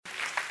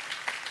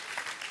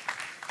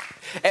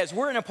as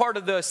we're in a part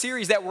of the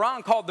series that we're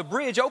on called The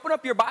Bridge. Open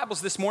up your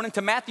Bibles this morning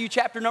to Matthew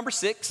chapter number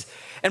 6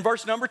 and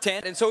verse number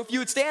 10. And so if you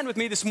would stand with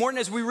me this morning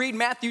as we read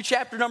Matthew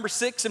chapter number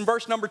 6 and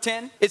verse number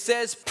 10, it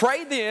says,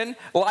 "Pray then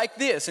like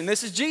this," and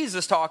this is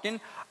Jesus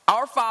talking,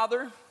 "Our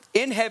Father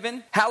in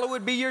heaven,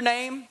 hallowed be your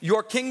name.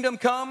 Your kingdom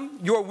come,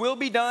 your will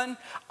be done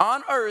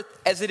on earth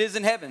as it is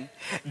in heaven.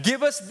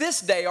 Give us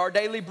this day our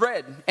daily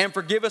bread, and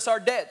forgive us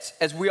our debts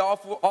as we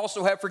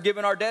also have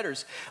forgiven our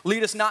debtors.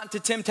 Lead us not into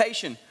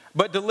temptation,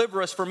 but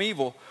deliver us from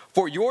evil.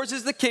 For yours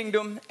is the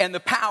kingdom and the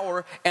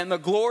power and the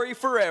glory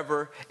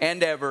forever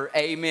and ever.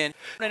 Amen."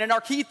 And in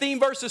our key theme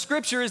verse of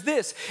scripture is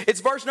this.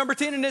 It's verse number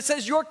 10, and it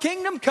says, "Your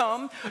kingdom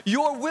come,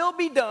 your will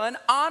be done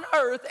on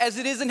earth as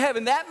it is in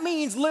heaven." That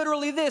means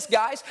literally this,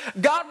 guys.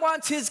 God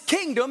wants his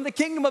kingdom, the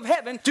kingdom of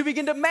heaven, to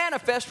begin to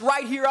manifest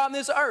right here on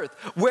this earth.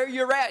 Where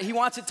you're at, he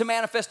wants it to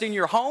manifest in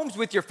your homes,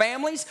 with your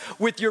families,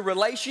 with your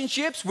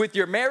relationships, with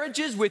your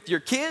marriages, with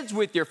your kids,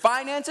 with your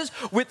finances,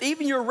 with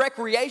even your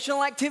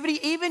recreational activity,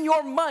 even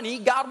your money.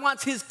 God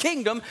wants his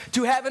kingdom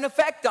to have an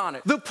effect on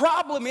it. The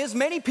problem is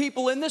many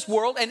people in this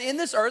world and in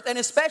this earth, and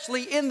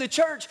especially in the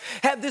church,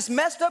 have this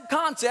messed up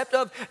concept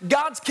of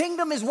God's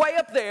kingdom is way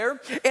up there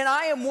and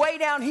I am way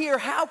down here.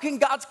 How can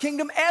God's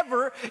kingdom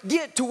ever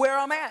get to where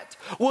I'm at?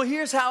 Well,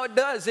 here's how it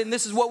does, and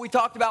this is what we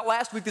talked about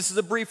last week. This is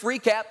a brief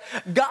recap.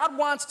 God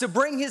wants to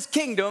bring his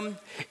kingdom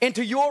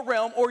into your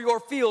realm or your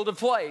field of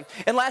play.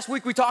 And last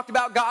week we talked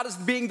about God as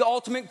being the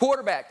ultimate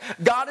quarterback.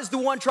 God is the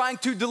one trying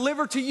to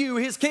deliver to you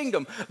his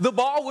kingdom. The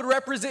ball would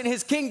represent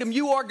his kingdom.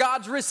 You are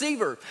God's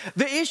receiver.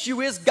 The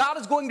issue is God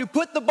is going to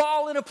put the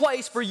ball in a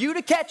place for you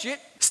to catch it,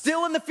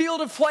 still in the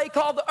field of play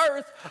called the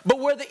earth, but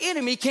where the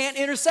enemy can't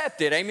intercept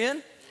it.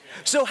 Amen?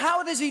 So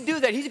how does he do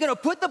that? He's going to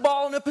put the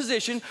ball in a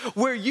position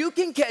where you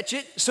can catch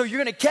it, so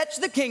you're going to catch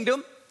the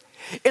kingdom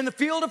in the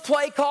field of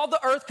play called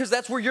the earth, because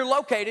that's where you're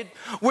located,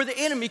 where the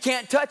enemy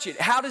can't touch it.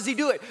 How does he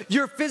do it?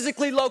 You're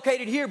physically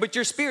located here, but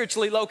you're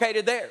spiritually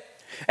located there.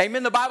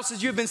 Amen. The Bible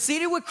says you've been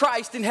seated with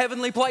Christ in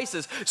heavenly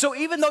places. So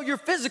even though you're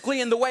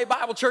physically in the Way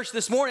Bible Church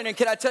this morning, and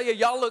can I tell you,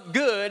 y'all look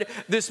good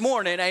this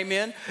morning,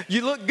 amen.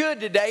 You look good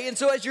today. And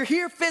so as you're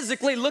here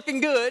physically looking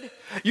good,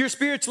 you're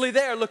spiritually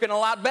there looking a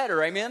lot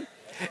better, amen.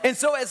 And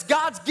so as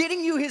God's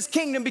getting you his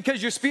kingdom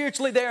because you're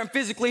spiritually there and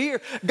physically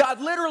here, God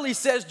literally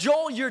says,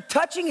 Joel, you're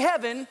touching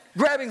heaven,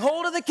 grabbing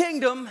hold of the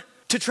kingdom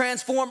to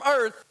transform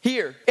earth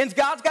here. And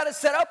God's got it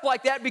set up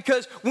like that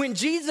because when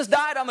Jesus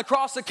died on the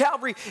cross of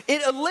Calvary,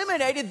 it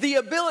eliminated the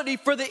ability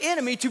for the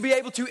enemy to be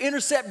able to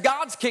intercept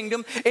God's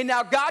kingdom. And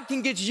now God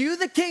can get you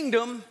the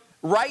kingdom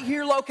right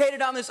here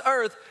located on this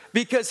earth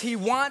because he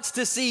wants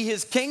to see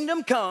his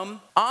kingdom come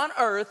on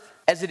earth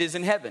as it is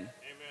in heaven.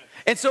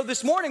 And so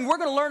this morning, we're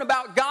going to learn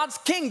about God's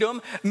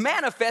kingdom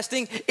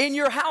manifesting in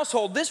your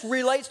household. This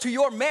relates to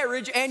your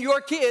marriage and your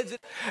kids.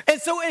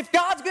 And so if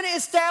God's going to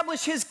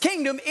establish his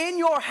kingdom in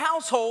your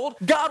household,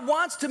 God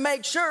wants to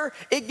make sure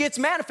it gets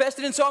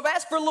manifested. And so I've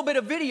asked for a little bit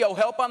of video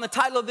help on the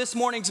title of this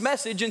morning's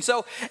message. And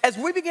so as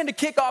we begin to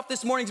kick off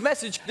this morning's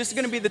message, this is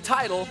going to be the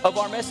title of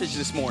our message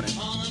this morning.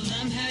 All of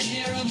them had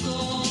hair of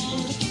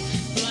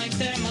gold, like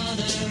their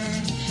mother.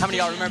 How many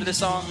of y'all remember this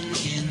song?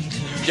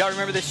 Y'all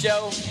remember this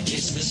show?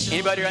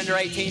 Anybody under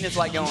 18 is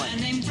like going. A man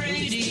named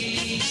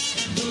Brady,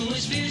 who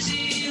was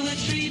busy with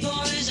 3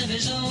 boys of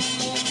his own.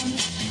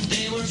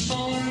 They were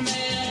 4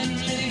 men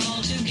living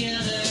all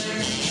together,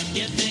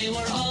 yet they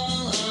were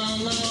all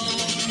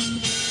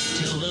alone.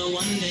 Till the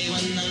one day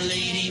when the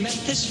lady met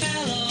this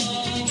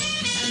fellow,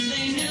 and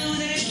they knew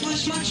that it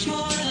was much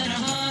more than a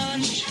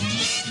hunch,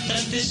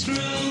 that this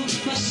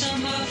group must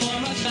somehow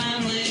form a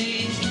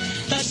family.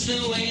 That's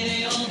the way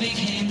they all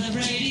became the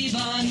Brady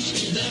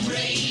Bunch. The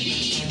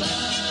Brady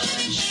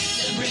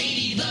Bunch. The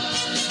Brady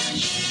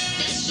Bunch.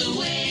 That's the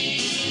way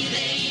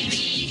they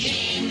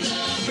became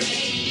the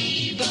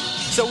Brady Bunch.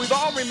 So we've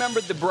all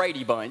remembered the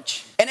Brady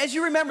Bunch. And as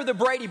you remember the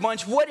Brady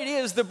Bunch, what it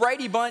is, the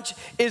Brady Bunch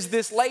is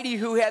this lady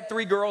who had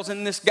 3 girls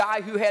and this guy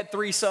who had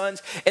 3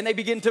 sons. And they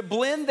begin to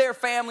blend their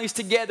families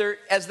together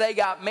as they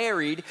got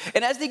married.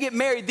 And as they get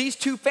married, these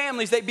 2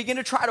 families, they begin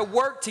to try to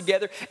work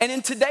together. And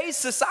in today's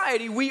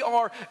society, we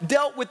are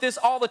dealt with this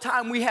all the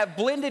time. We have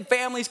blended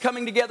families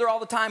coming together all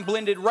the time,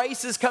 blended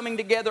races coming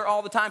together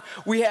all the time.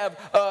 We have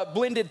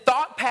blended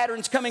thought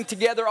patterns coming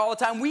together all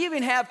the time. We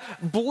even have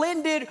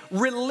blended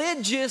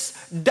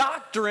religious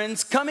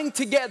doctrines coming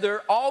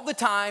together all the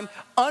time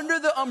under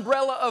the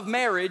umbrella of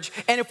marriage.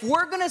 And if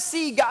we're going to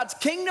see God's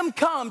kingdom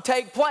come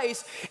take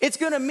place, it's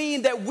going to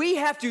mean that we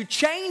have to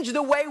change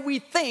the way we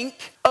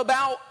think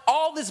about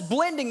all this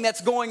blending that's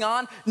going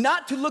on,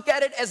 not to look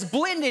at it as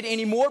blended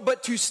anymore,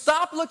 but to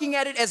stop looking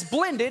at it as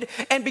blended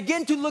and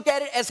begin to look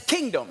at it as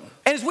kingdom.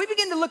 And as we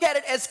begin to look at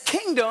it as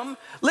kingdom,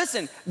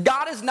 listen,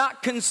 God is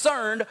not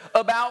concerned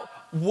about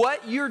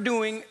what you're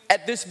doing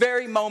at this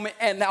very moment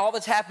and all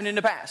that's happened in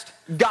the past.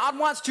 God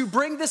wants to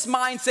bring this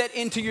mindset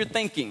into your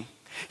thinking.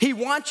 He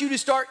wants you to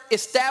start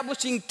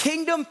establishing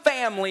kingdom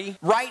family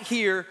right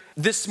here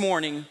this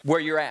morning where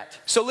you're at.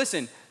 So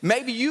listen,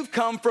 maybe you've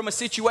come from a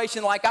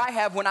situation like I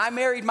have. When I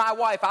married my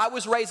wife, I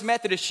was raised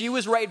Methodist, she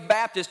was raised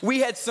Baptist. We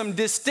had some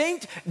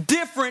distinct,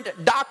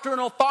 different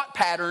doctrinal thought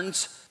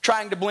patterns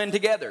trying to blend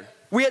together.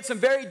 We had some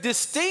very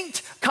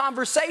distinct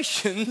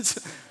conversations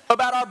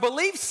about our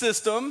belief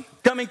system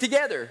coming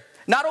together.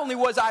 Not only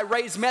was I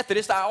raised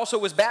Methodist, I also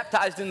was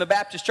baptized in the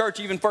Baptist church.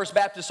 Even First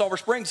Baptist Silver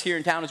Springs here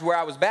in town is where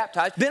I was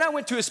baptized. Then I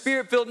went to a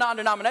Spirit-filled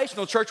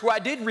non-denominational church where I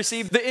did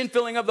receive the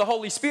infilling of the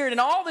Holy Spirit. And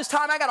all this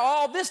time I got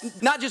all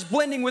this, not just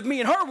blending with me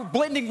and her, but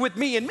blending with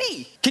me and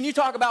me. Can you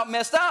talk about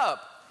messed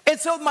up? And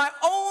so my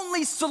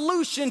only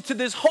solution to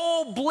this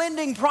whole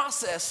blending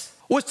process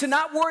was to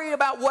not worry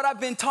about what I've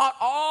been taught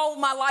all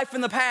my life in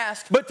the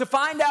past, but to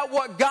find out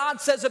what God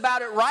says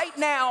about it right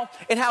now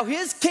and how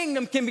His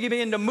kingdom can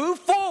begin to move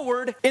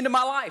forward into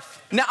my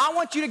life. Now, I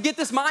want you to get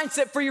this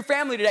mindset for your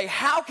family today.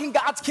 How can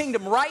God's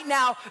kingdom right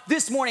now,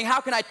 this morning, how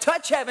can I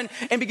touch heaven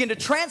and begin to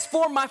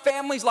transform my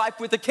family's life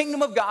with the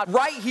kingdom of God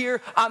right here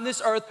on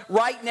this earth,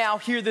 right now,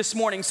 here this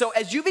morning? So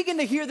as you begin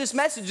to hear this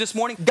message this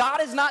morning,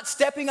 God is not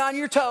stepping on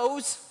your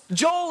toes.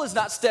 Joel is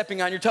not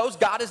stepping on your toes.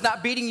 God is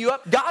not beating you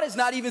up. God is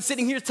not even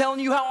sitting here telling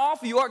you how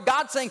awful you are.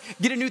 God's saying,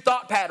 get a new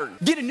thought pattern.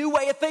 Get a new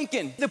way of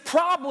thinking. The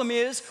problem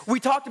is,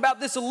 we talked about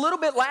this a little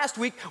bit last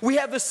week, we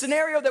have the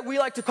scenario that we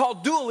like to call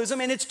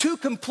dualism, and it's two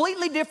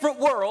completely different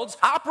worlds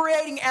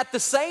operating at the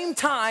same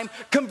time,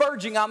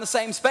 converging on the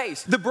same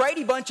space. The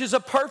Brady Bunch is a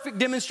perfect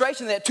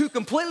demonstration of that. Two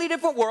completely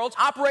different worlds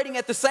operating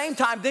at the same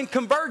time, then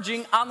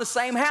converging on the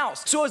same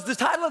house. So as the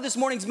title of this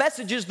morning's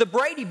message is The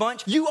Brady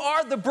Bunch, you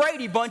are the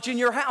Brady Bunch in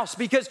your house,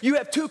 because you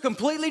have two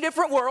completely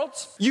different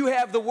worlds. You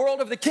have the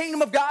world of the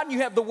kingdom of God, and you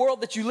have the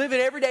world that you live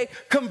in every day,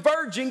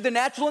 converging the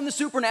natural and the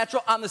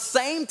supernatural on the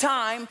same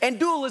time, and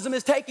dualism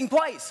is taking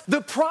place.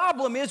 The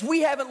problem is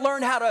we haven't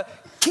learned how to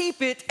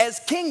keep it as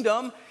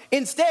kingdom.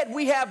 Instead,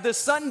 we have the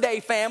Sunday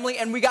family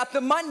and we got the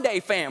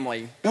Monday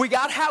family. We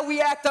got how we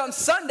act on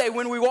Sunday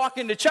when we walk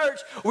into church.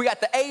 We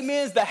got the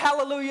amens, the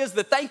hallelujahs,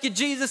 the thank you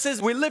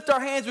Jesuses. We lift our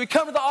hands, we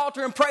come to the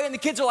altar and pray, and the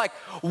kids are like,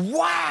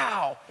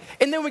 wow.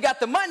 And then we got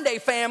the Monday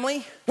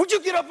family. Would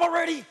you get up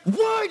already?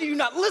 Why do you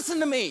not listen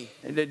to me?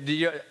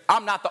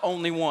 I'm not the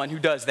only one who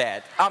does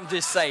that. I'm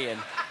just saying.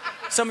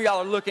 Some of y'all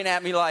are looking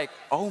at me like,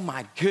 oh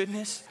my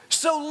goodness.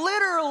 So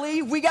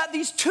literally, we got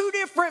these two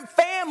different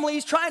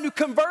families trying to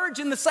converge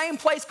in the same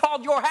place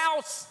called your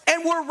house.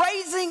 And we're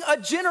raising a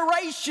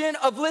generation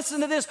of,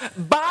 listen to this,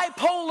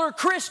 bipolar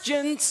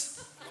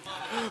Christians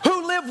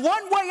who live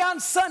one way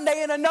on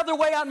Sunday and another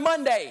way on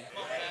Monday.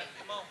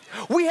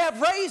 We have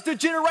raised a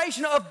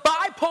generation of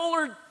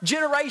bipolar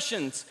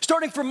generations,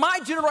 starting from my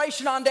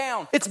generation on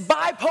down. It's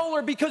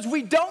bipolar because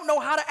we don't know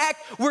how to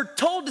act. We're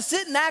told to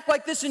sit and act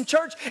like this in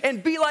church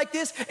and be like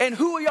this and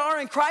who we are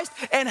in Christ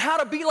and how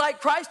to be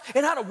like Christ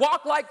and how to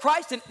walk like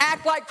Christ and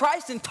act like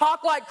Christ and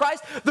talk like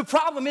Christ. The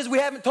problem is we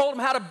haven't told them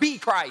how to be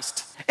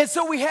Christ. And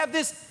so we have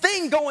this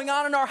thing going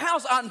on in our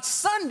house. On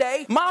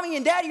Sunday, mommy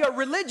and daddy are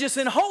religious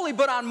and holy,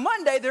 but on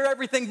Monday, they're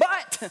everything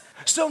but.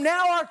 So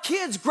now our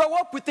kids grow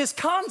up with this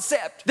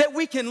concept that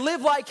we can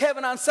live like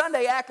heaven on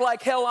Sunday, act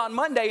like hell on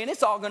Monday, and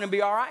it's all going to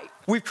be all right.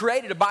 We've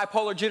created a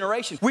bipolar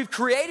generation. We've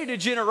created a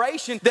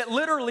generation that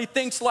literally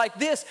thinks like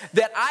this,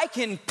 that I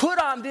can put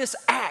on this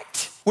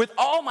act with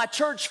all my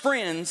church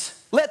friends,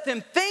 let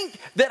them think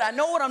that I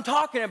know what I'm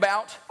talking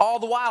about, all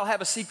the while have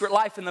a secret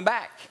life in the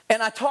back.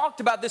 And I talked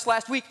about this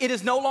last week. It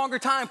is no longer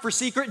time for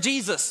secret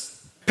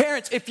Jesus.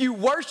 Parents, if you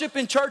worship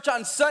in church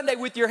on Sunday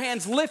with your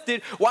hands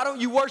lifted, why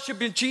don't you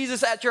worship in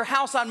Jesus at your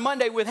house on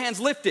Monday with hands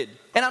lifted?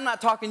 And I'm not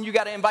talking you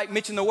got to invite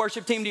Mitch and the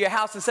worship team to your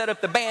house and set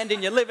up the band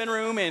in your living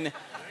room. And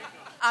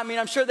I mean,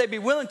 I'm sure they'd be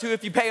willing to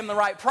if you pay them the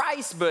right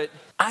price, but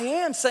I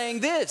am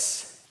saying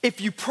this. If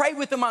you pray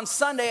with them on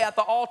Sunday at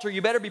the altar,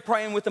 you better be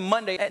praying with them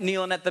Monday at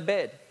kneeling at the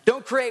bed.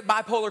 Don't create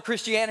bipolar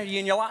Christianity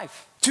in your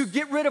life. To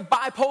get rid of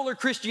bipolar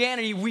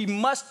Christianity, we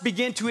must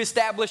begin to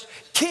establish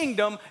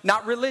kingdom,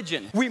 not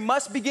religion. We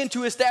must begin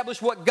to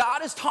establish what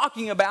God is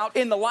talking about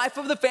in the life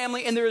of the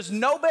family, and there is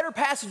no better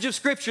passage of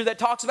Scripture that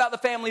talks about the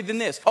family than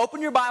this.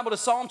 Open your Bible to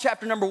Psalm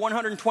chapter number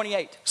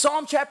 128.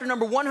 Psalm chapter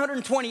number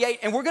 128,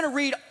 and we're going to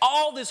read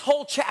all this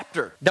whole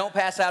chapter. Don't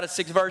pass out at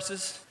 6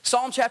 verses.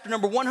 Psalm chapter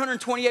number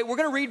 128, we're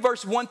going to read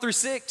verse 1 through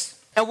 6.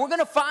 And we're going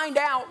to find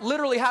out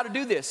literally how to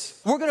do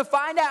this. We're going to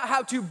find out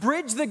how to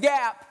bridge the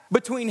gap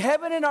between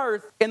heaven and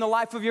earth in the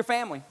life of your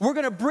family. We're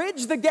going to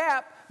bridge the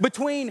gap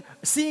between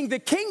seeing the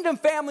kingdom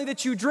family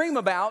that you dream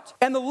about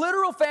and the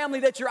literal family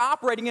that you're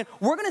operating in.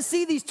 We're going to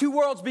see these two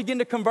worlds begin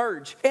to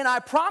converge. And I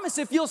promise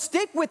if you'll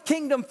stick with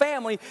kingdom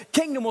family,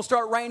 kingdom will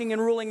start reigning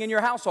and ruling in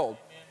your household.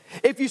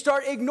 If you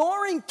start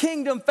ignoring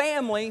kingdom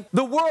family,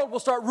 the world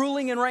will start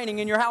ruling and reigning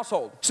in your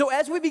household. So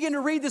as we begin to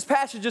read this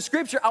passage of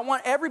Scripture, I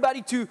want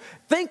everybody to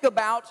think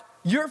about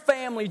your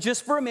family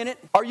just for a minute.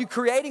 Are you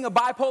creating a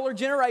bipolar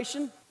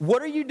generation?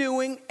 What are you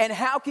doing, and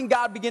how can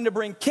God begin to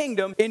bring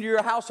kingdom into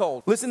your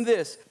household? Listen to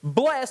this.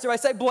 Blessed,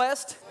 everybody say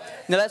blessed.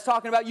 Now that's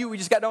talking about you. We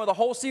just got done with a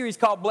whole series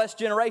called Blessed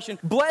Generation.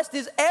 Blessed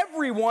is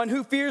everyone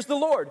who fears the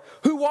Lord,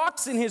 who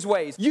walks in his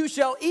ways. You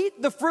shall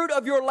eat the fruit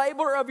of your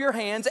labor of your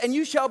hands, and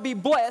you shall be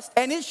blessed,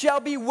 and it shall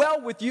be well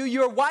with you.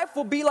 Your wife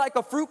will be like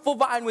a fruitful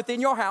vine within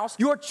your house.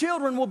 Your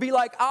children will be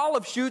like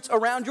olive shoots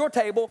around your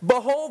table.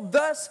 Behold,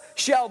 thus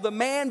shall the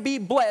man be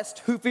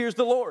blessed who fears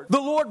the Lord.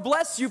 The Lord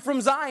bless you from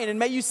Zion, and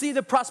may you see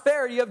the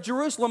prosperity of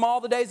Jerusalem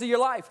all the days of your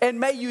life. And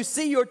may you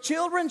see your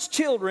children's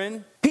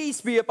children.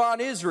 Peace be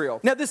upon Israel.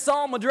 Now this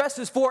psalm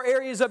addresses 4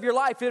 areas of your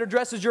life. It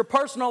addresses your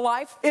personal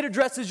life. It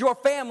addresses your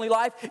family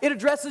life. It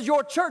addresses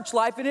your church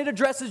life. And it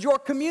addresses your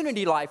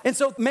community life. And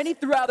so many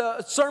throughout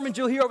the sermons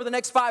you'll hear over the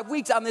next 5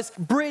 weeks on this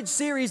Bridge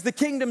series, the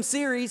Kingdom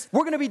series,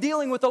 we're going to be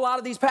dealing with a lot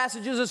of these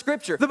passages of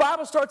Scripture. The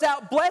Bible starts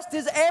out, blessed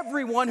is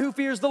everyone who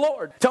fears the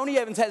Lord. Tony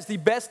Evans has the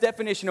best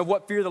definition of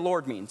what fear the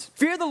Lord means.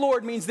 Fear the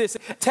Lord means this: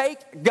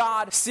 take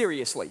God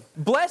seriously.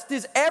 Blessed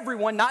is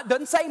everyone,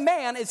 doesn't say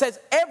man, it says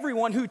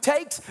everyone who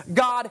takes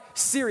God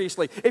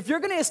seriously. If you're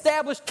going to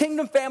establish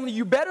kingdom family,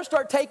 you better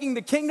start taking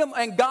the kingdom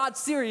and God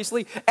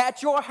seriously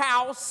at your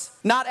house,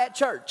 not at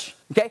church.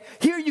 Okay?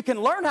 Here you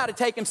can learn how to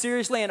take him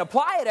seriously and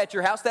apply it at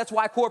your house. That's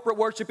why corporate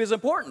worship is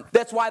important.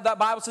 That's why the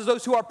Bible says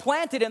those who are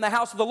planted in the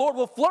house of the Lord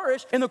will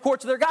flourish in the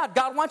courts of their God.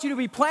 God wants you to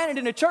be planted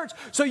in a church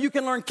so you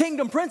can learn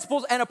kingdom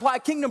principles and apply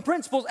kingdom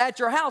principles at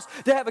your house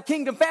to have a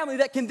kingdom family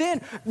that can then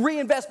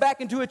reinvest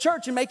back into a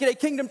church and make it a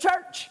kingdom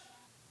church.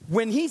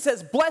 When he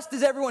says, blessed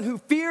is everyone who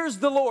fears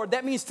the Lord,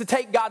 that means to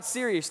take God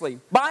seriously.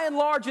 By and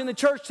large in the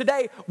church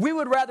today, we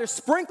would rather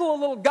sprinkle a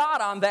little God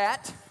on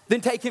that than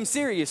take him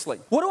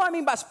seriously. What do I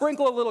mean by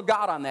sprinkle a little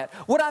God on that?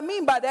 What I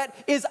mean by that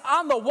is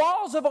on the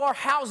walls of our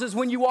houses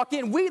when you walk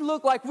in, we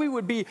look like we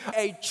would be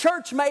a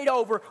church made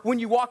over when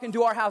you walk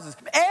into our houses.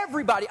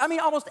 Everybody,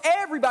 almost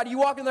everybody, you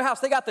walk into their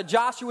house, they got the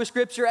Joshua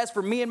scripture, as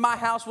for me and my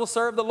house will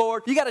serve the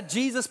Lord. You got a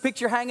Jesus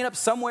picture hanging up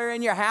somewhere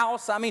in your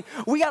house.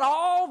 We got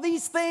all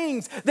these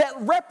things that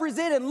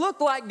represent and look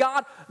like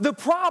God. The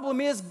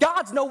problem is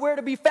God's nowhere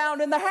to be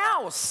found in the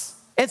house.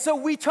 And so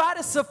we try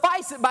to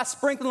suffice it by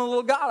sprinkling a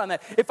little God on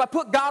that. If I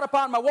put God up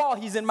on my wall,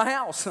 he's in my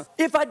house.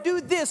 If I do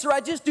this or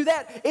I just do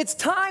that, it's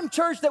time,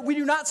 church, that we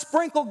do not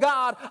sprinkle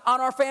God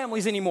on our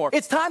families anymore.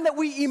 It's time that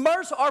we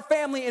immerse our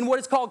family in what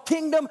is called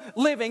kingdom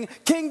living,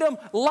 kingdom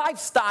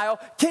lifestyle,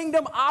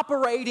 kingdom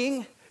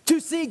operating, to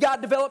see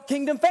God develop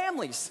kingdom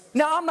families.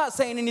 Now, I'm not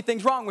saying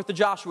anything's wrong with the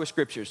Joshua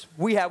scriptures.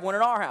 We have one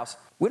in our house.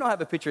 We don't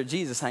have a picture of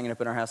Jesus hanging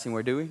up in our house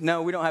anywhere, do we?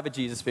 No, we don't have a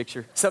Jesus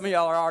picture. Some of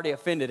y'all are already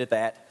offended at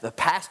that. The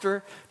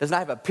pastor does not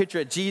have a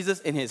picture of Jesus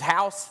in his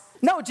house.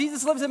 No,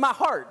 Jesus lives in my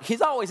heart.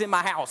 He's always in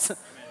my house.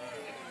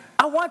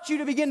 I want you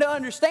to begin to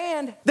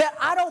understand that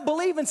I don't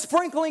believe in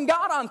sprinkling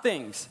God on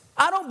things.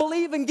 I don't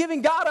believe in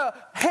giving God a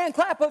hand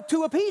clap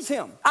to appease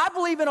him. I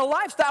believe in a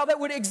lifestyle that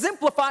would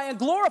exemplify and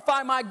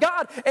glorify my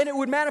God, and it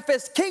would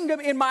manifest kingdom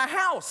in my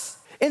house.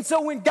 And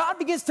so when God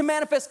begins to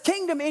manifest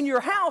kingdom in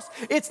your house,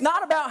 it's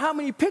not about how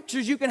many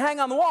pictures you can hang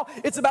on the wall.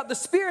 It's about the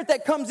spirit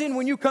that comes in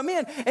when you come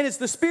in, and it's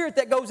the spirit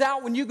that goes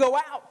out when you go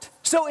out.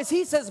 So as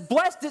he says,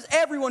 blessed is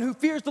everyone who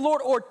fears the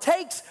Lord or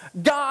takes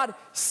God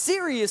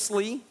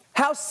seriously.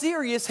 How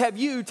serious have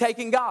you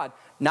taken God?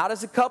 Not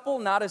as a couple,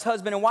 not as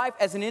husband and wife,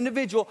 as an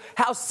individual.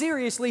 How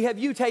seriously have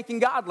you taken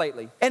God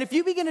lately? And if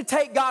you begin to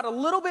take God a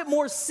little bit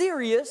more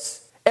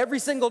serious every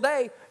single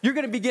day, you're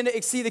going to begin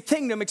to see the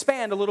kingdom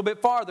expand a little bit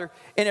farther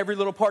in every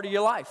little part of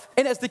your life.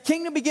 And as the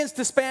kingdom begins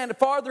to expand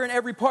farther in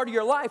every part of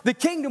your life, the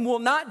kingdom will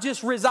not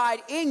just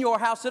reside in your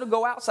house, it'll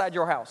go outside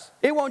your house.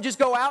 It won't just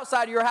go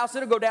outside of your house,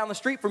 it'll go down the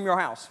street from your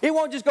house. It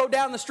won't just go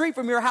down the street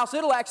from your house,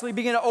 it'll actually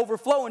begin to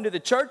overflow into the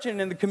church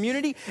and in the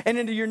community and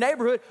into your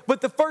neighborhood.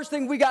 But the first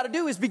thing we got to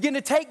do is begin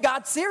to take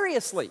God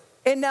seriously.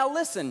 And now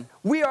listen,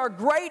 we are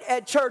great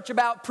at church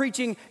about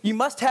preaching, you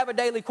must have a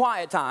daily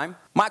quiet time.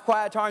 My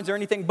quiet times are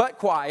anything but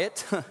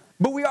quiet.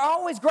 But we are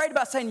always great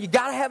about saying you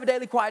got to have a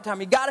daily quiet time.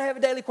 You got to have a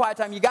daily quiet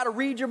time. You got to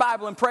read your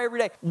Bible and pray every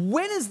day.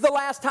 When is the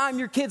last time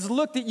your kids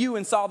looked at you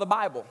and saw the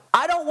Bible?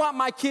 I don't want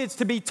my kids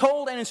to be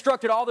told and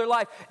instructed all their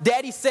life,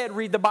 Daddy said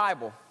read the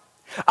Bible.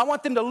 I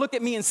want them to look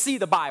at me and see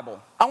the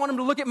Bible. I want them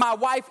to look at my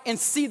wife and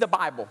see the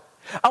Bible.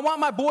 I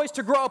want my boys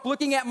to grow up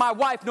looking at my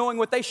wife knowing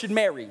what they should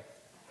marry.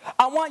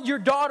 I want your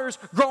daughters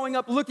growing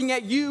up looking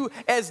at you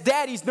as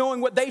daddies knowing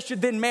what they should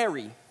then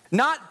marry.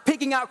 Not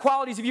picking out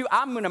qualities of you.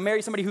 I'm going to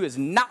marry somebody who is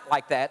not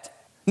like that.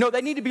 No,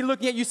 they need to be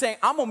looking at you saying,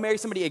 I'm going to marry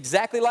somebody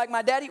exactly like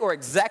my daddy or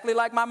exactly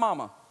like my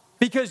mama.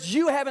 Because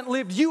you haven't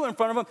lived you in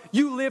front of them.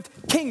 You lived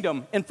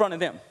kingdom in front of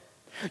them.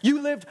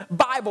 You lived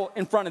Bible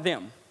in front of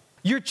them.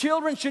 Your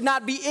children should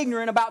not be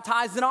ignorant about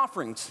tithes and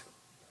offerings.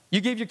 You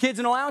give your kids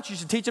an allowance, you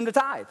should teach them to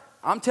tithe.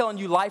 I'm telling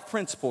you life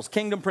principles,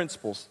 kingdom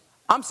principles.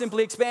 I'm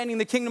simply expanding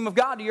the kingdom of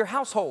God to your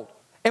household.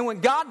 And when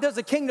God does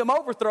a kingdom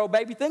overthrow,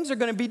 baby, things are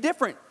going to be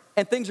different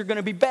and things are going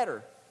to be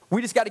better.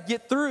 We just got to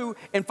get through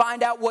and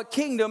find out what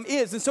kingdom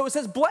is. And so it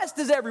says, blessed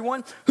is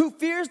everyone who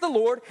fears the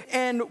Lord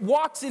and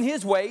walks in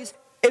his ways.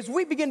 as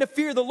we begin to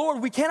fear the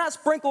Lord, we cannot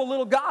sprinkle a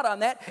little God on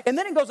that. And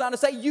then it goes on to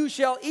say, you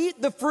shall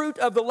eat the fruit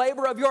of the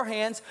labor of your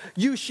hands.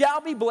 You shall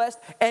be blessed,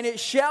 and it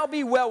shall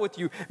be well with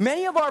you.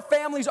 Many of our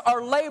families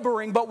are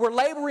laboring, but we're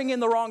laboring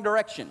in the wrong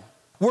direction.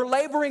 We're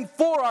laboring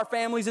for our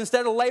families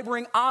instead of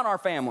laboring on our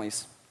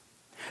families.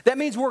 That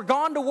means we're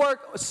gone to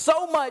work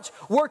so much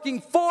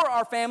working for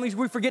our families,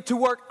 we forget to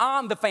work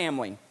on the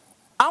family.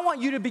 I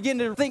want you to begin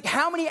to think,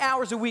 how many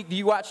hours a week do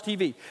you watch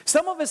TV?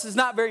 Some of us is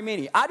not very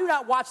many. I do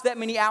not watch that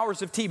many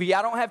hours of TV.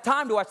 I don't have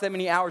time to watch that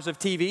many hours of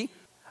TV.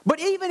 But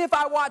even if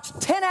I watch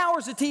 10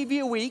 hours of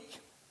TV a week,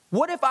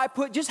 what if I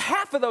put just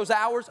half of those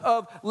hours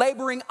of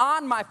laboring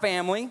on my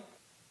family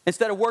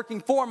instead of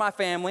working for my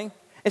family?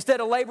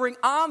 Instead of laboring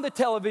on the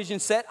television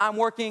set, I'm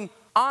working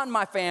on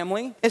my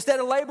family.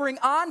 Instead of laboring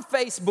on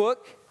Facebook,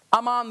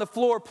 I'm on the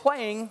floor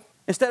playing.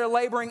 Instead of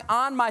laboring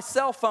on my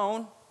cell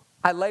phone,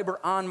 I labor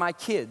on my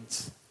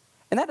kids.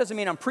 And that doesn't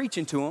mean I'm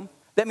preaching to them.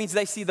 That means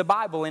they see the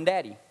Bible in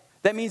Daddy.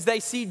 That means they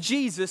see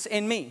Jesus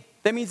in me.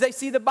 That means they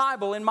see the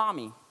Bible in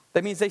Mommy.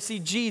 That means they see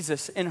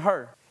Jesus in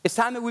her. It's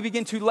time that we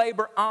begin to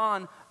labor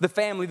on the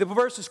family. The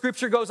verse of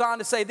Scripture goes on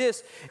to say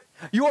this: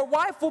 your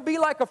wife will be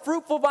like a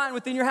fruitful vine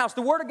within your house.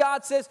 The Word of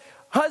God says,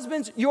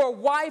 husbands, your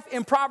wife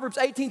in Proverbs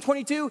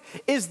 18:22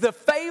 is the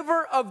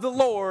favor of the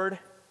Lord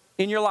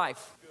in your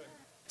life.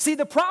 See,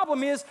 the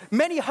problem is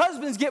many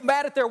husbands get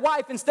mad at their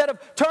wife. Instead of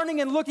turning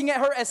and looking at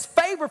her as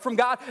favor from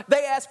God,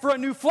 they ask for a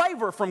new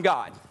flavor from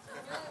God.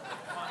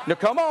 Now,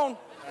 come on.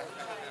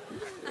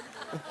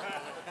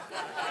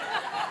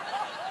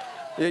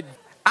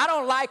 I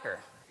don't like her.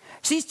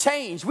 She's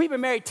changed. We've been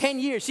married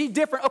 10 years. She's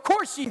different. Of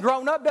course she's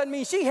grown up. Doesn't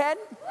mean she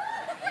hadn't.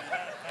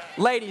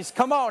 Ladies,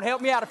 come on.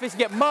 Help me out if it's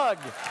get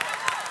mugged.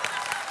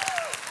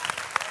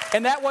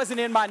 And that wasn't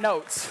in my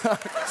notes.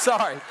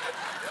 Sorry.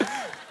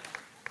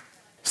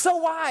 So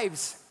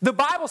wives, the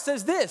Bible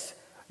says this: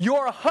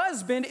 your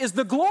husband is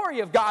the glory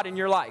of God in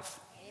your life.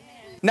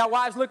 Amen. Now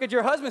wives, look at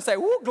your husband and say,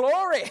 "Woo,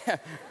 glory."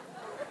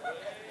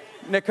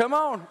 Now come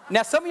on.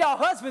 Now some of y'all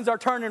husbands are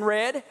turning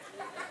red.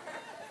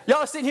 Y'all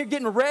are sitting here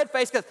getting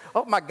red-faced because,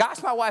 oh my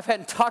gosh, my wife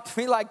hadn't talked to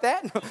me like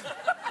that.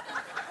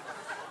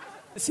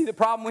 See the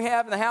problem we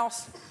have in the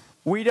house?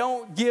 We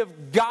don't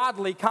give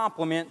godly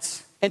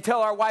compliments and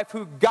tell our wife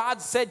who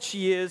God said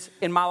she is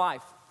in my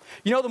life.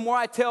 You know, the more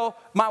I tell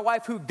my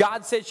wife who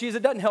God said she is,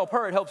 it doesn't help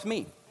her, it helps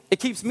me. It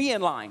keeps me in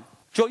line.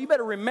 Joel, you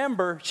better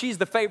remember she's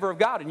the favor of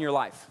God in your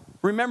life.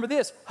 Remember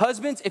this: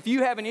 husbands, if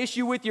you have an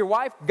issue with your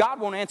wife,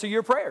 God won't answer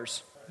your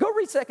prayers. Go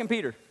read 2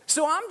 Peter.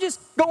 So I'm just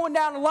going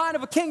down the line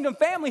of a kingdom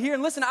family here.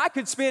 And listen, I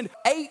could spend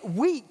 8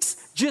 weeks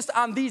just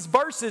on these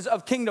verses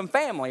of kingdom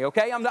family,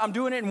 okay? I'm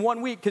doing it in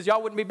 1 week because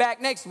y'all wouldn't be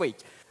back next week.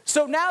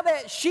 So now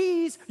that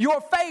she's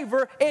your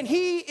favor and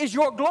he is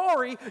your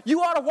glory,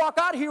 you ought to walk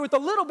out of here with a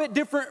little bit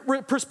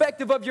different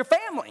perspective of your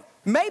family.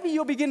 Maybe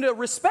you'll begin to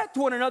respect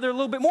one another a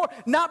little bit more,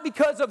 not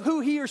because of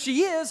who he or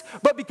she is,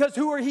 but because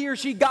who or he or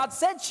she God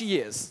said she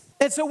is.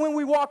 And so when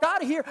we walk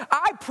out of here,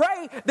 I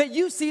pray that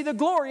you see the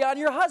glory on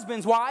your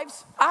husbands,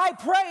 wives. I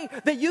pray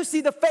that you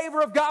see the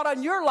favor of God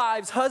on your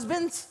lives,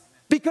 husbands,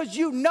 because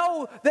you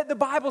know that the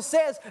Bible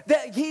says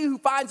that he who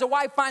finds a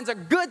wife finds a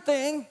good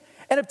thing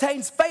and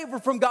obtains favor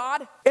from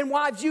God. And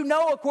wives, you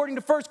know, according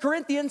to 1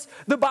 Corinthians,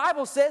 the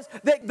Bible says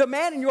that the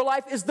man in your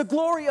life is the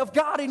glory of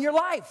God in your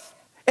life.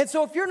 And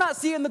so if you're not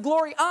seeing the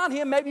glory on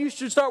him, maybe you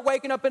should start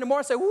waking up in the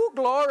morning and say, woo,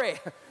 glory.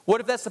 What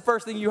if that's the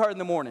first thing you heard in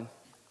the morning?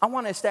 I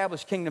want to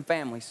establish kingdom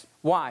families.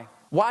 Why?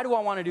 Why do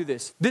I want to do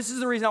this? This is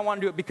the reason I want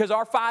to do it, because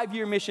our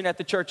 5-year mission at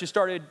the church has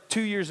started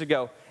 2 years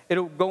ago.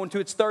 It'll go into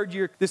its 3rd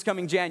year this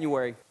coming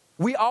January.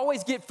 We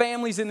always get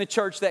families in the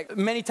church that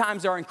many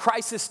times are in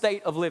crisis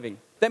state of living.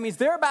 That means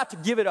they're about to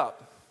give it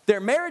up. Their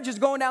marriage is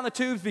going down the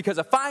tubes because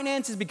of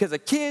finances, because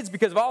of kids,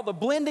 because of all the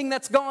blending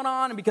that's going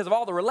on, and because of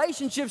all the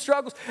relationship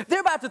struggles.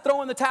 They're about to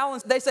throw in the towel,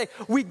 and they say,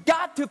 we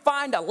got to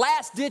find a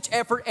last-ditch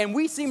effort, and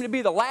we seem to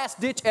be the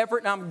last-ditch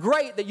effort, and I'm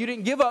great that you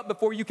didn't give up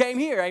before you came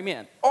here,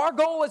 amen. Our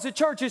goal as a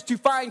church is to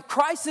find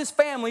crisis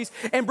families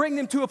and bring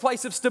them to a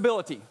place of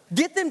stability.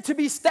 Get them to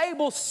be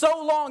stable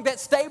so long that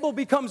stable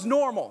becomes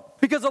normal.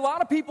 Because a lot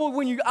of people,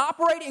 when you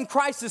operate in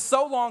crisis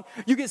so long,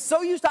 you get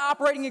so used to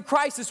operating in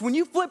crisis, when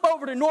you flip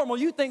over to normal,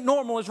 you think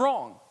normal is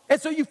wrong.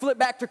 And so you flip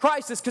back to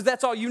crisis because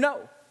that's all you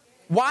know.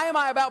 Why am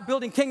I about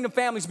building kingdom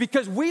families?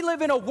 Because we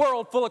live in a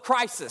world full of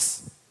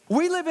crisis.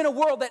 We live in a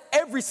world that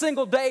every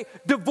single day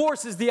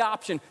divorce is the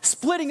option.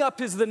 Splitting up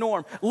is the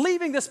norm.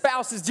 Leaving the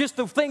spouse is just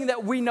the thing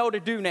that we know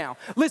to do now.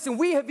 Listen,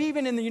 we have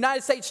even in the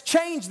United States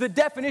changed the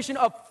definition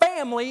of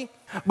family,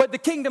 but the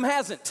kingdom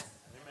hasn't.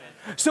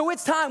 So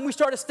it's time we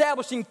start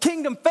establishing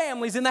kingdom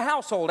families in the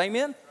household,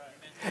 amen?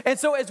 And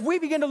so as we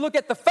begin to look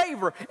at the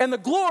favor and the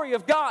glory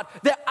of God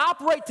that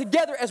operate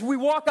together as we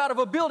walk out of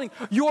a building,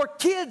 your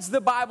kids,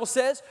 the Bible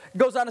says,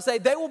 goes on to say,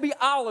 they will be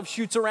olive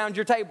shoots around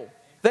your table.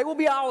 They will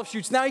be olive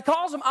shoots. Now, he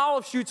calls them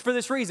olive shoots for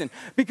this reason.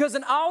 Because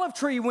an olive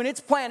tree, when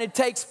it's planted,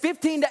 takes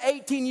 15 to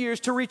 18 years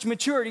to reach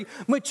maturity.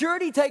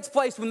 Maturity takes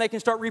place when they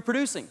can start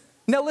reproducing.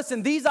 Now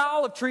listen, these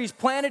olive trees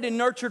planted and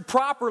nurtured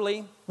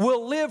properly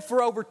will live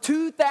for over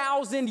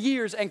 2,000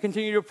 years and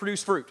continue to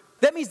produce fruit.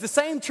 That means the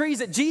same trees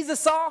that Jesus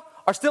saw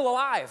are still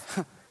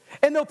alive.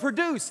 And they'll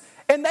produce.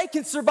 And they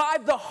can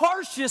survive the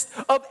harshest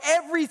of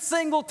every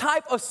single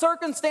type of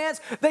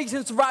circumstance. They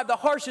can survive the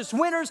harshest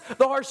winters,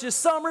 the harshest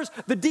summers,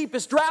 the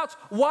deepest droughts.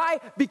 Why?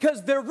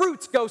 Because their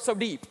roots go so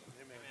deep.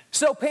 Amen.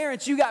 So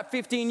parents, you got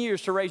 15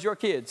 years to raise your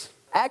kids.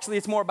 Actually,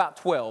 it's more about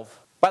 12.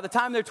 By the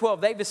time they're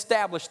 12, they've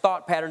established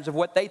thought patterns of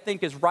what they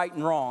think is right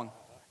and wrong.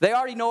 They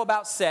already know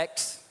about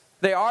sex.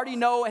 They already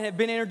know and have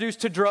been introduced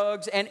to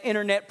drugs and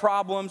internet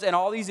problems and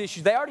all these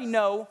issues. They already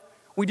know.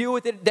 We deal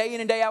with it day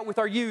in and day out with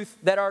our youth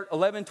that are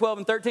 11, 12,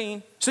 and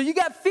 13. So you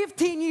got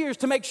 15 years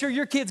to make sure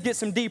your kids get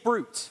some deep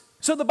roots.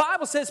 So the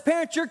Bible says,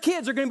 parents, your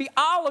kids are going to be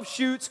olive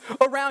shoots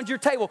around your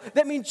table.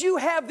 That means you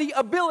have the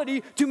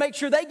ability to make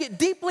sure they get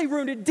deeply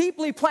rooted,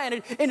 deeply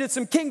planted into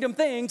some kingdom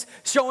things,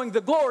 showing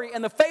the glory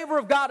and the favor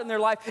of God in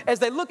their life as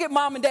they look at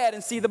mom and dad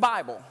and see the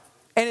Bible.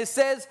 And it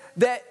says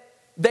that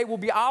they will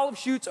be olive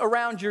shoots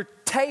around your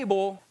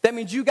table. That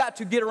means you got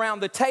to get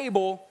around the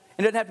table.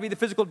 It doesn't have to be the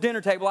physical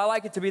dinner table. I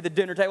like it to be the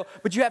dinner table.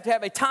 But you have to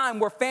have a time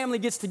where family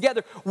gets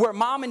together, where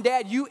mom and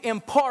dad, you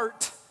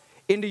impart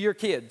into your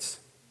kids.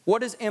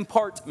 What does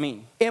impart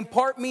mean?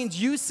 Impart means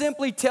you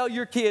simply tell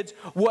your kids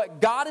what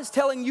God is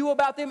telling you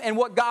about them and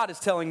what God is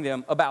telling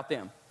them about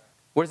them.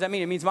 What does that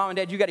mean? It means, mom and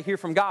dad, you got to hear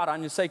from God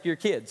on the sake of your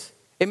kids.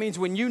 It means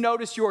when you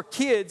notice your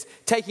kids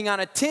taking on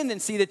a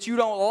tendency that you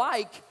don't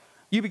like,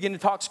 you begin to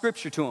talk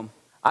scripture to them.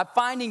 I'm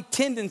finding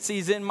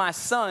tendencies in my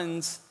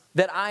sons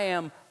that I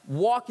am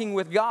walking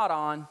with God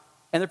on,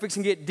 and they're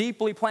fixing to get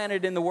deeply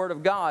planted in the Word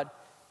of God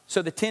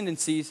so the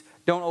tendencies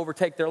don't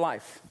overtake their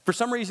life. For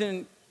some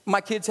reason, my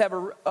kids have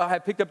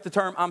picked up the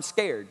term, I'm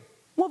scared.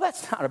 Well,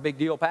 that's not a big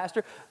deal,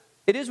 Pastor.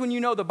 It is when you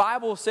know the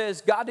Bible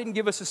says God didn't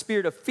give us a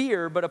spirit of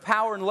fear, but a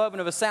power and love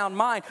and of a sound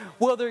mind.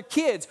 Well, they're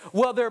kids.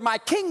 Well, they're my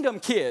kingdom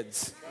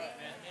kids.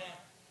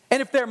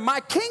 And if they're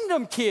my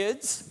kingdom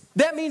kids,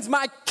 that means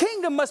my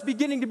kingdom must be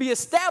getting to be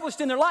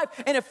established in their life.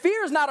 And if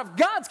fear is not of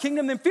God's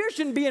kingdom, then fear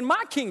shouldn't be in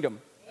my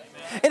kingdom.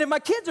 And if my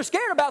kids are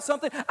scared about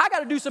something, I got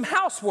to do some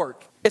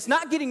housework. It's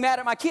not getting mad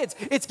at my kids.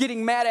 It's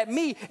getting mad at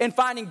me and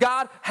finding,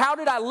 God, how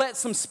did I let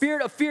some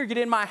spirit of fear get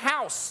in my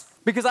house?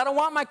 Because I don't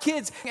want my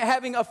kids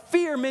having a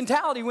fear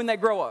mentality when they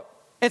grow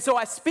up. And so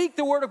I speak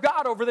the word of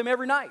God over them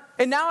every night.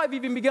 And now I've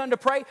even begun to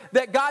pray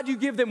that, God, you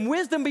give them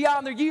wisdom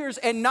beyond their years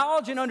and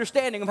knowledge and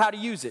understanding of how to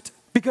use it.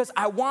 Because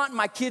I want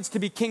my kids to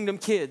be kingdom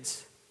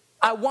kids.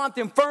 I want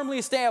them firmly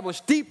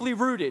established, deeply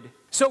rooted.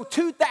 So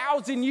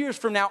 2,000 years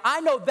from now,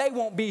 I know they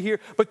won't be here,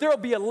 but there will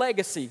be a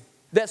legacy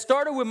that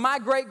started with my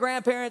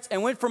great-grandparents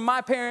and went from my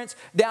parents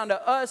down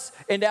to us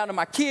and down to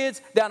my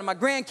kids, down to my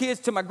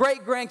grandkids, to my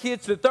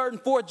great-grandkids, to the third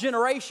and fourth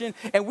generation,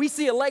 and we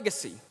see a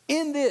legacy.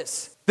 In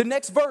this, the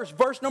next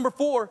verse number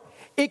 4,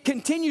 it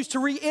continues to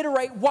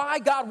reiterate why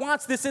God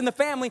wants this in the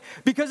family,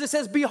 because it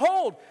says,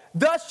 behold,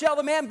 thus shall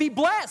the man be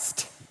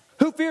blessed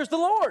who fears the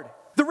Lord.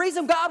 The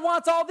reason God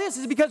wants all this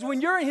is because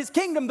when you're in his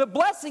kingdom, the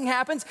blessing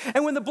happens.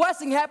 And when the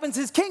blessing happens,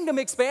 his kingdom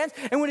expands.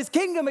 And when his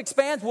kingdom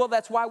expands, well,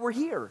 that's why we're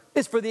here.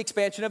 It's for the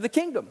expansion of the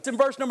kingdom. It's in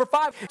verse number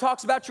 5. It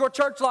talks about your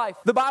church life.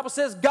 The Bible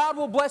says God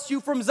will bless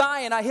you from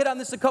Zion. I hit on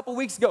this a couple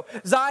weeks ago.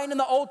 Zion in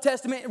the Old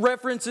Testament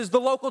references the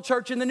local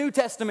church in the New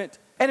Testament.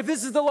 And if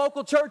this is the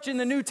local church in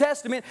the New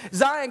Testament,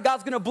 Zion,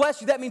 God's going to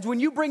bless you. That means when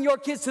you bring your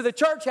kids to the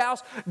church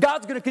house,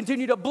 God's going to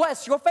continue to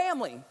bless your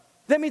family.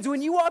 That means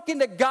when you walk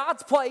into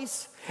God's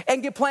place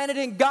and get planted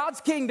in God's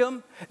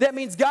kingdom, that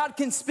means God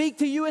can speak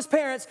to you as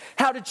parents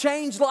how to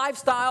change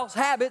lifestyles,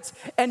 habits,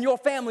 and your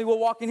family will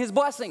walk in his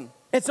blessing.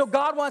 And so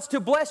God wants to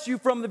bless you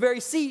from the very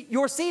seat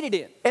you're seated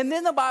in. And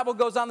then the Bible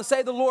goes on to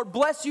say, the Lord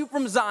bless you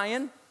from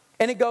Zion.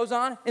 And it goes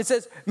on, it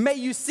says, may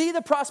you see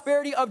the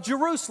prosperity of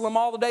Jerusalem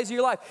all the days of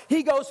your life.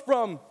 He goes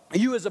from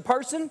you as a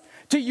person,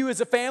 to you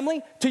as a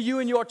family, to you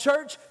in your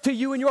church, to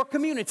you in your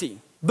community.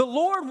 The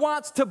Lord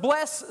wants to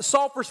bless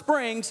Sulphur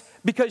Springs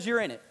because you're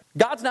in it.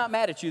 God's not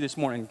mad at you this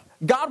morning.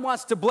 God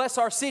wants to bless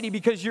our city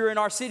because you're in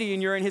our city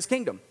and you're in his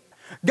kingdom.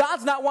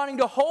 God's not wanting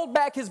to hold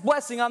back his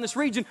blessing on this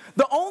region.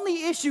 The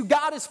only issue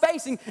God is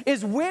facing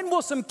is when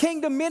will some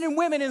kingdom men and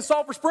women in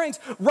Sulphur Springs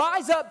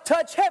rise up,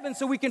 touch heaven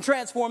so we can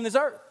transform this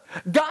earth.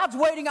 God's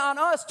waiting on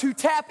us to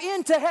tap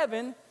into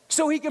heaven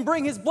so he can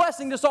bring his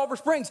blessing to Sulphur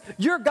Springs.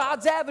 You're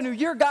God's avenue.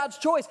 You're God's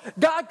choice.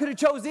 God could have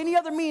chose any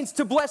other means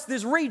to bless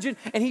this region,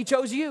 and he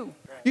chose you.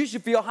 You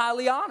should feel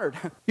highly honored.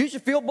 You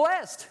should feel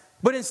blessed.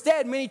 But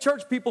instead, many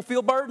church people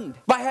feel burdened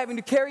by having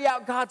to carry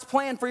out God's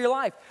plan for your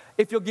life.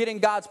 If you'll get in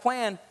God's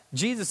plan,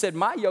 Jesus said,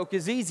 my yoke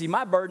is easy,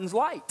 my burden's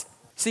light.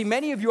 See,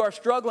 many of you are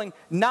struggling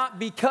not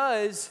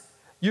because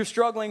you're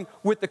struggling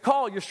with the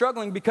call. You're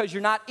struggling because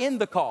you're not in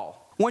the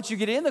call. Once you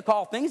get in the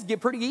call, things get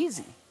pretty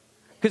easy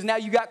because now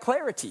you got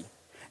clarity.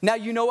 Now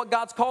you know what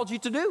God's called you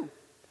to do.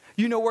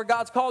 You know where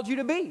God's called you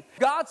to be.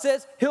 God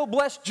says he'll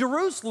bless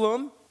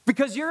Jerusalem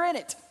because you're in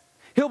it.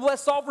 He'll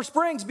bless Sulphur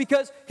Springs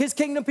because his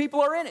kingdom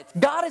people are in it.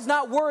 God is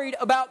not worried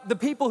about the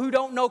people who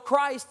don't know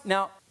Christ.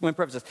 Now, let me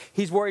preface this.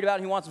 He's worried about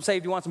it. He wants them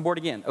saved. He wants them born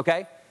again,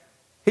 okay?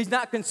 He's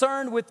not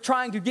concerned with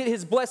trying to get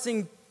his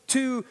blessing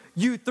to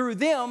you through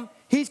them.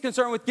 He's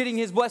concerned with getting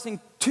his blessing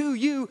to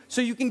you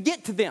so you can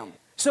get to them.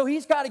 So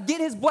he's got to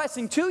get his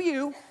blessing to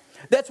you.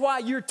 That's why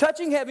you're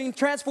touching heaven,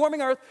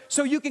 transforming earth,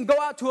 so you can go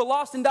out to a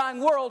lost and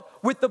dying world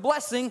with the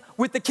blessing,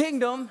 with the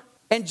kingdom.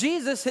 And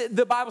Jesus,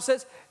 the Bible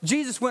says,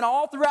 Jesus went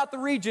all throughout the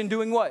region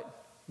doing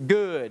what?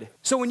 Good.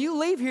 So when you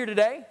leave here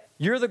today,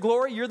 you're the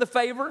glory, you're the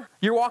favor.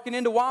 You're walking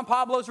into Juan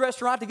Pablo's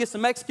restaurant to get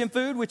some Mexican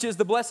food, which is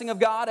the blessing of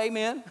God.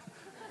 Amen.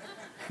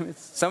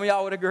 Some of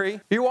y'all would agree.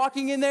 You're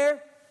walking in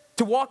there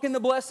to walk in the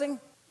blessing.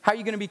 How are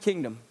you going to be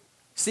kingdom?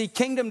 See,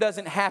 kingdom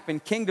doesn't happen.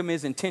 Kingdom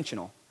is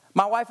intentional.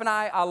 My wife and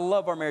I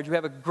love our marriage. We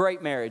have a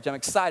great marriage. I'm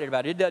excited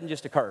about it. It doesn't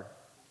just occur.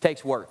 It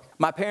takes work.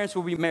 My parents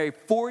will be married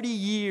 40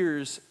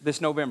 years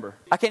this November.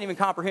 I can't even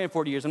comprehend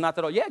 40 years. I'm not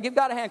that old. Yeah, give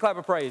God a hand clap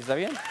of praise.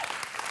 Amen.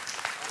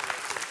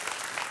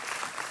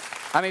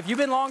 I mean, if you've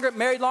been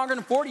married longer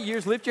than 40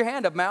 years, lift your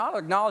hand up, man. I'll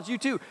acknowledge you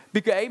too.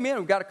 Because, amen,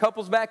 we've got a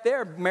couples back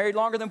there married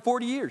longer than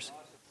 40 years.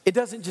 It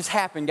doesn't just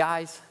happen,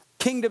 guys.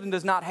 Kingdom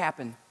does not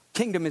happen.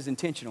 Kingdom is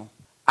intentional.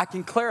 I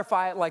can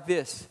clarify it like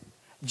this.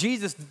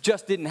 Jesus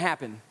just didn't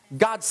happen.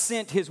 God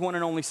sent his one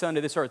and only son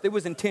to this earth. It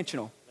was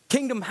intentional.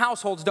 Kingdom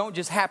households don't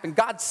just happen.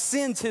 God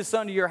sends his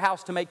son to your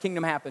house to make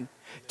kingdom happen.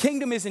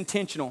 Kingdom is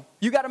intentional.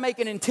 You got to make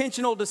an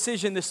intentional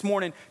decision this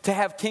morning to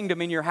have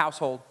kingdom in your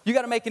household. You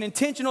got to make an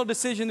intentional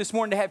decision this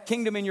morning to have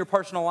kingdom in your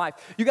personal life.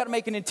 You got to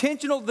make an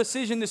intentional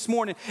decision this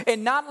morning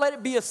and not let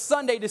it be a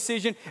Sunday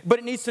decision, but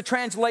it needs to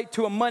translate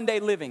to a Monday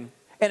living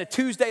and a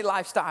Tuesday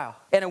lifestyle.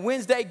 And a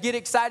Wednesday, get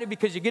excited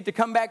because you get to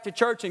come back to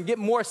church and get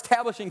more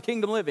established in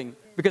kingdom living.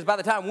 Because by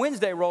the time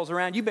Wednesday rolls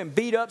around, you've been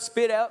beat up,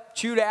 spit out,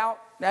 chewed out,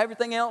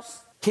 everything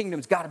else.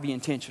 Kingdom's got to be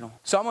intentional.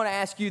 So I'm going to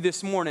ask you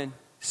this morning,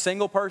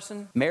 single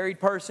person,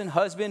 married person,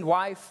 husband,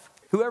 wife,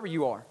 whoever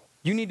you are,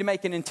 you need to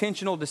make an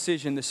intentional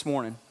decision this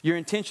morning. Your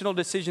intentional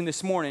decision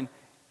this morning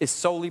is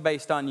solely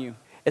based on you.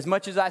 As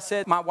much as I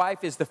said my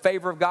wife is the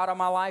favor of God on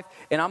my life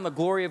and I'm the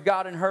glory of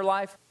God in her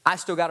life, I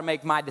still got to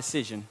make my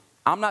decision.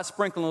 I'm not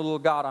sprinkling a little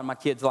God on my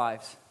kids'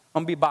 lives.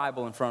 I'm going to be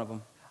Bible in front of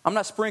them. I'm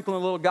not sprinkling a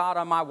little God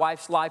on my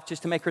wife's life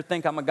just to make her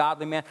think I'm a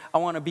godly man. I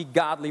want to be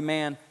godly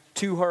man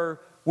to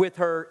her, with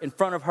her, in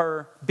front of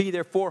her, be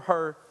there for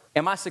her.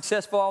 Am I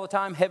successful all the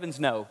time?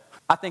 Heavens no.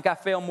 I think I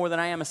fail more than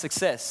I am a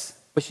success.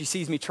 But she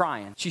sees me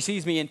trying. She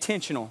sees me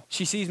intentional.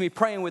 She sees me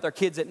praying with our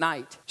kids at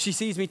night. She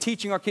sees me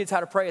teaching our kids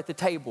how to pray at the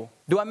table.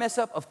 Do I mess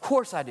up? Of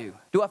course I do.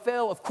 Do I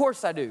fail? Of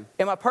course I do.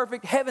 Am I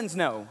perfect? Heavens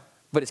no.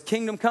 But is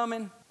kingdom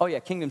coming? Oh yeah,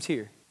 kingdom's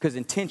here. Because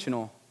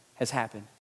intentional has happened.